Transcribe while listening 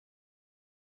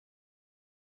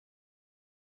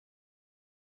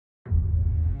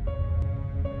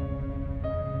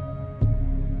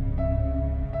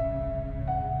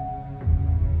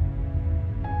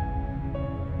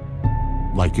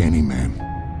Like any man,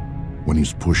 when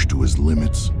he's pushed to his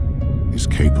limits, he's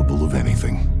capable of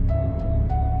anything.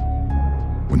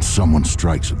 When someone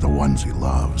strikes at the ones he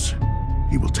loves,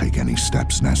 he will take any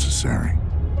steps necessary.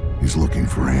 He's looking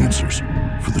for answers,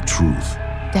 for the truth.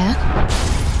 Dad?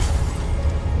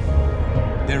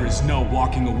 There is no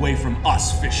walking away from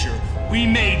us, Fisher. We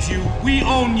made you, we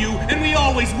own you, and we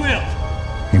always will!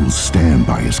 He will stand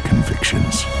by his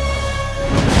convictions.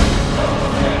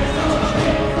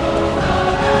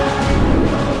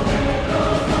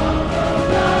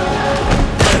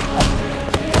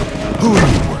 Who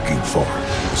are you working for?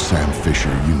 The Sam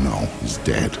Fisher you know is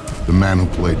dead. The man who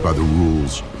played by the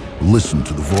rules, who listened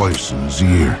to the voice in his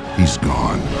ear, he's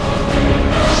gone.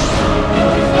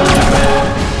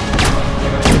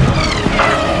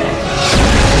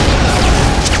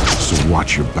 So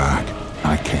watch your back.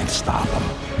 I can't stop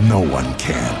him. No one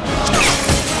can.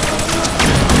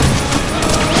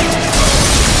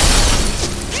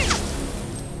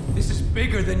 This is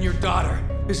bigger than your daughter.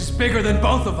 This is bigger than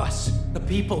both of us. The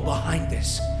people behind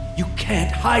this. You can't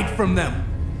hide from them.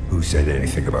 Who said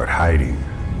anything about hiding?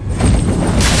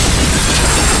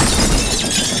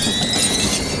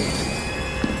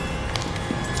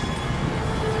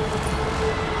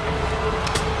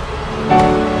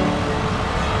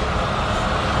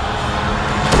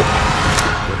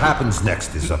 What happens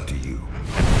next is up to you.